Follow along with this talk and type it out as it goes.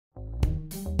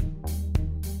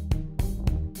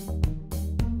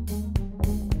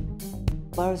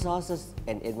Bioresources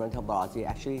and environmental biology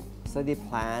actually study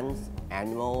plants,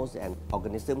 animals, and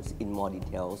organisms in more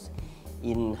details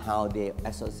in how they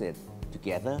associate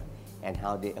together and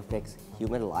how they affect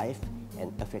human life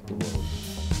and affect the world.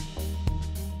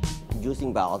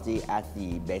 Using biology as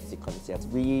the basic concept,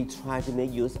 we try to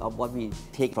make use of what we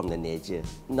take from the nature,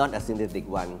 not a synthetic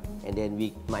one, and then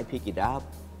we might pick it up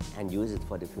and use it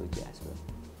for the future as well.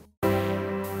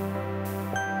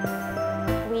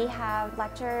 We have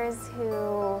lecturers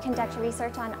who conduct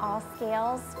research on all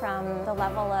scales, from the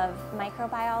level of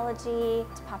microbiology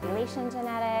to population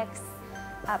genetics,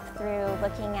 up through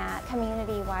looking at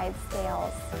community-wide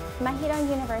scales. Mahidol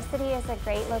University is a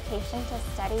great location to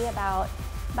study about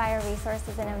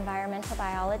bioresources and environmental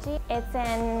biology. It's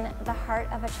in the heart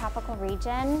of a tropical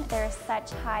region. There's such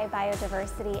high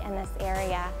biodiversity in this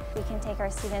area. We can take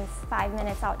our students 5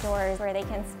 minutes outdoors where they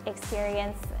can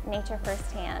experience nature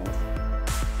firsthand.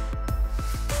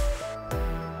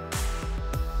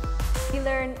 We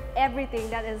learn everything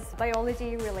that is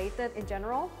biology related in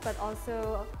general, but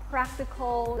also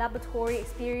practical laboratory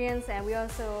experience, and we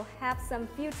also have some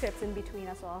field trips in between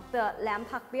as well. The Lam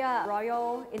Pak Bia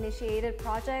Royal Initiated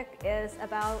project is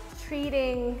about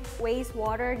treating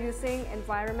wastewater using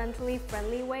environmentally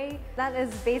friendly way. That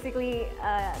is basically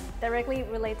directly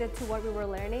related to what we were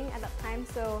learning at that time,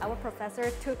 so our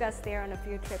professor took us there on a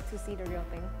field trip to see the real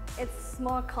thing. It's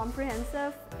more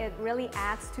comprehensive. It really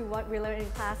adds to what we learned in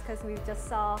class because we just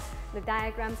saw the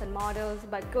diagrams and models,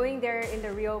 but going there in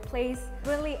the real place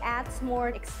really adds more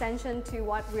extension to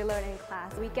what we learn in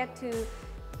class. We get to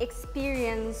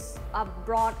experience a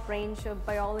broad range of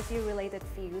biology-related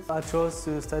fields. I chose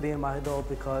to study in Mahidol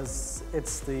because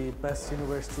it's the best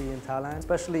university in Thailand,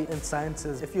 especially in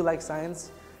sciences. If you like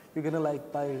science, you're going to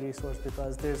like bioresource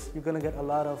because you're going to get a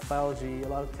lot of biology, a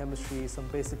lot of chemistry, some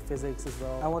basic physics as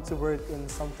well. I want to work in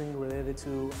something related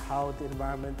to how the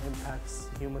environment impacts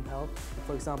human health.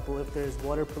 For example, if there's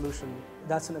water pollution,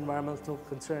 that's an environmental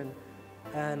concern.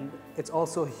 And it's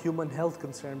also a human health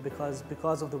concern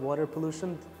because of the water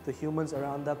pollution, the humans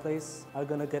around that place are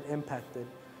going to get impacted.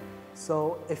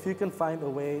 So if you can find a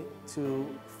way to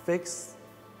fix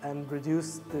and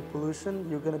reduce the pollution,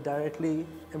 you're going to directly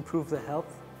improve the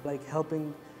health, like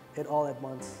helping it all at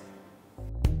once.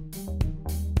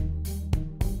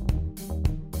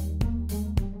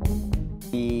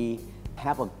 We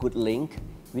have a good link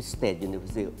with State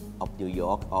University of New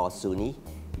York or SUNY.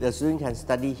 The student can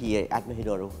study here at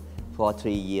Mahidol for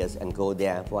 3 years and go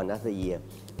there for another year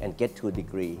and get 2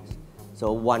 degrees.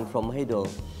 So one from Mahidol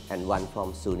and one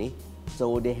from SUNY.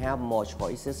 So they have more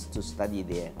choices to study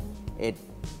there. It's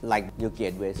like your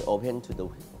gateway is open to the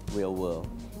real world.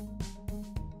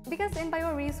 Because in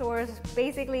bioresource,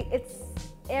 basically it's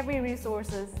every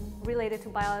resources related to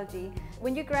biology.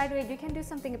 When you graduate, you can do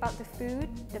something about the food,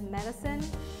 the medicine,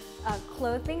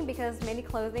 clothing, because many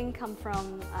clothing come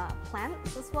from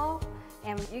plants as well.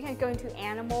 And you can go into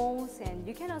animals, and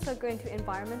you can also go into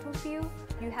environmental field.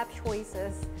 You have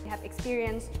choices, you have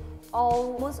experience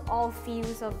almost all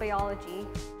fields of biology.